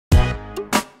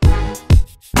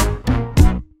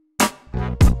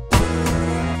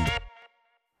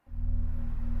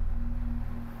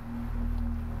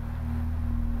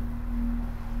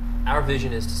Our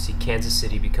vision is to see Kansas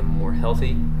City become a more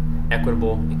healthy,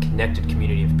 equitable, and connected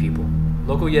community of people.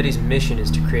 Local Yeti's mission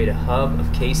is to create a hub of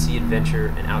KC adventure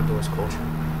and outdoors culture.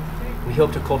 We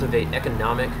hope to cultivate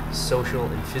economic, social,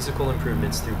 and physical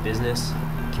improvements through business,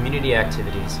 community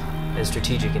activities, and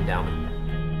strategic endowment.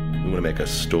 We want to make a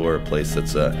store a place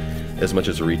that's as much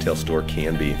as a retail store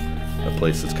can be, a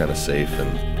place that's kind of safe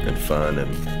and fun,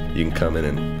 and you can come in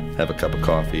and have a cup of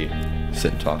coffee,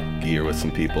 sit and talk gear with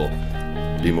some people,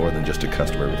 be more than just a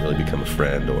customer, but really become a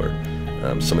friend or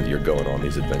somebody you're going on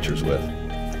these adventures with.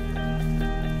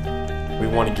 We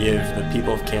want to give the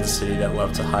people of Kansas City that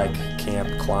love to hike, camp,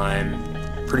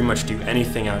 climb, pretty much do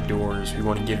anything outdoors, we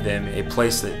want to give them a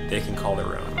place that they can call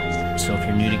their own. So if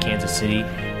you're new to Kansas City,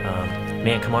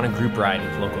 man, come on a group ride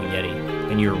with Local Yeti.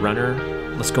 And you're a runner,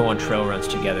 let's go on trail runs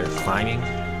together. Climbing,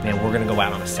 man, we're going to go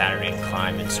out on a Saturday and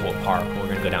climb in Swope Park. We're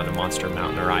going to go down to Monster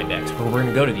Mountain or Ibex. We're going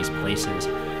to go to these places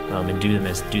and do them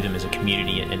as a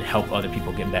community and help other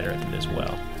people get better at them as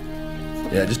well.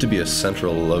 Yeah, just to be a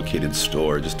central located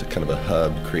store, just a kind of a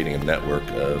hub, creating a network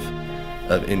of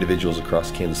individuals across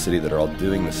Kansas City that are all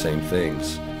doing the same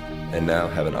things and now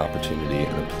have an opportunity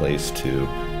and a place to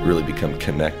really become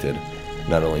connected,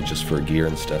 not only just for gear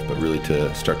and stuff, but really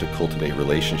to start to cultivate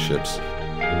relationships.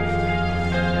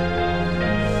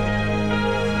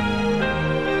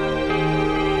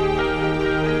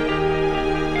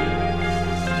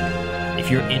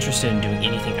 If you're interested in doing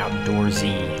anything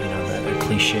outdoorsy, the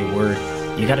cliche word,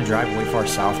 you got to drive way far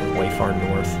south or way far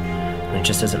north, and it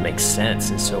just doesn't make sense.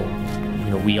 And so,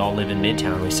 we all live in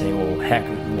Midtown. We say, well, heck,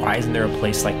 why isn't there a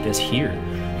place like this here?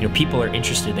 People are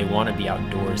interested. They want to be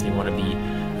outdoors. They want to be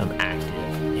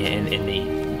active, and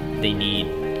they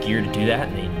need gear to do that,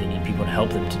 and they need people to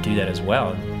help them to do that as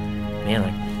well. Man,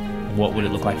 like, what would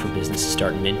it look like for business to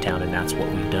start in Midtown? And that's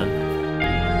what we've done.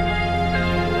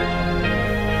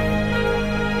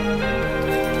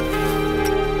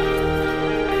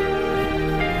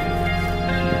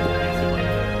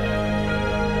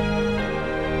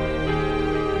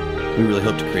 We really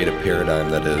hope to create a paradigm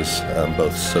that is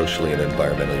both socially and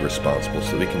environmentally responsible,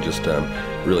 so we can just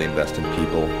really invest in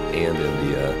people and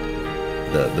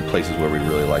in the places where we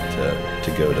really like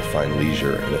to go to find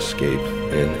leisure and escape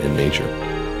in nature.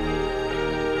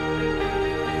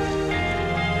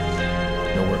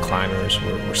 We're climbers,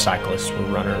 we're cyclists,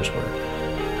 we're runners,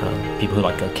 we're people who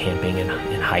like to go camping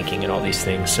and hiking and all these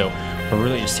things. So we're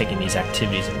really just taking these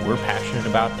activities that we're passionate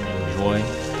about and enjoy,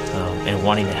 and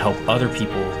wanting to help other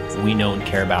people we know and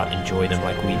care about enjoy them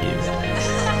like we do.